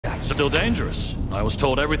Still dangerous. I was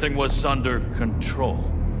told everything was under control.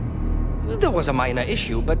 There was a minor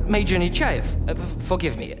issue, but Major Nechaev,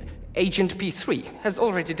 forgive me, Agent P3, has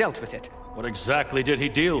already dealt with it. What exactly did he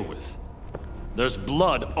deal with? There's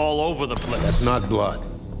blood all over the place. That's not blood.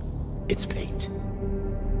 It's paint.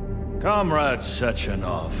 Comrade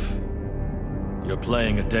Sechenov, you're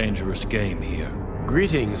playing a dangerous game here.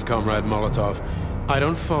 Greetings, Comrade Molotov. I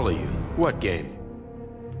don't follow you. What game?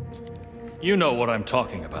 You know what I'm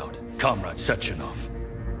talking about, Comrade Sechenov.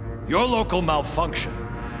 Your local malfunction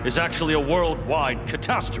is actually a worldwide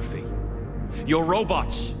catastrophe. Your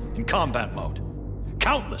robots in combat mode.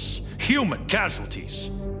 Countless human casualties.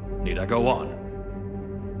 Need I go on?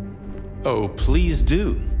 Oh, please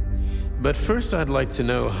do. But first I'd like to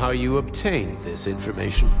know how you obtained this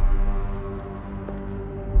information.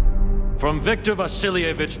 From Viktor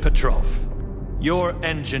Vasilievich Petrov, your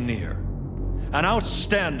engineer. An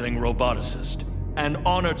outstanding roboticist, an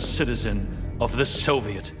honored citizen of the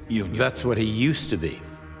Soviet Union. That's what he used to be.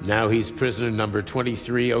 Now he's prisoner number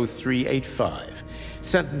 230385,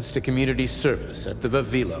 sentenced to community service at the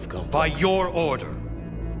Vavilov complex. By your order,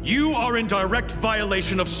 you are in direct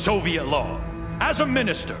violation of Soviet law. As a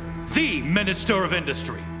minister, the Minister of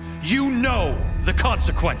Industry, you know the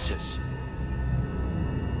consequences.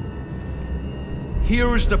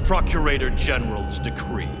 Here is the Procurator General's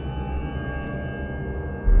decree.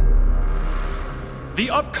 The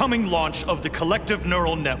upcoming launch of the collective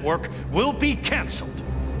neural network will be cancelled,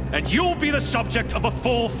 and you'll be the subject of a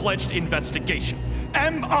full-fledged investigation.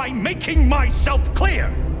 Am I making myself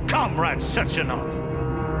clear, Comrade Sechenov?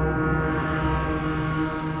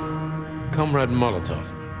 Comrade Molotov,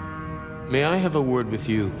 may I have a word with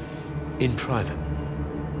you in private?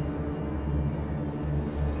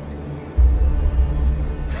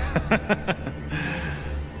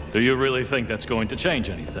 Do you really think that's going to change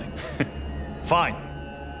anything? Fine.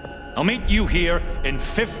 I'll meet you here in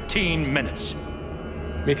 15 minutes.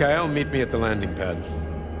 Mikhail, meet me at the landing pad.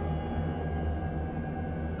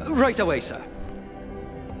 Right away, sir.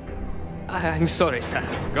 I'm sorry, sir.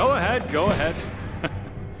 Go ahead, go ahead.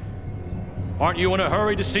 Aren't you in a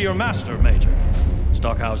hurry to see your master, Major?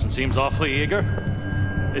 Stockhausen seems awfully eager.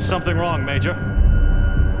 Is something wrong, Major?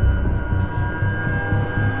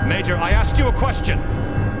 Major, I asked you a question.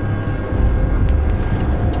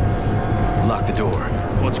 Lock the door.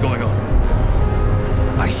 What's going on?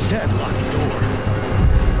 I said lock the door.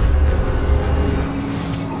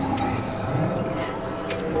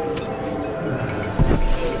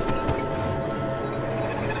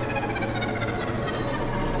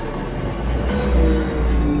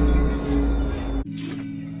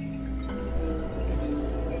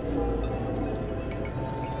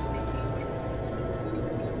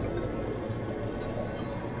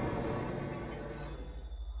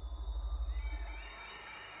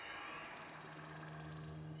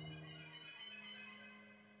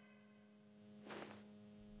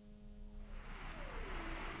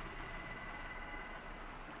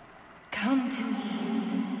 Come to me.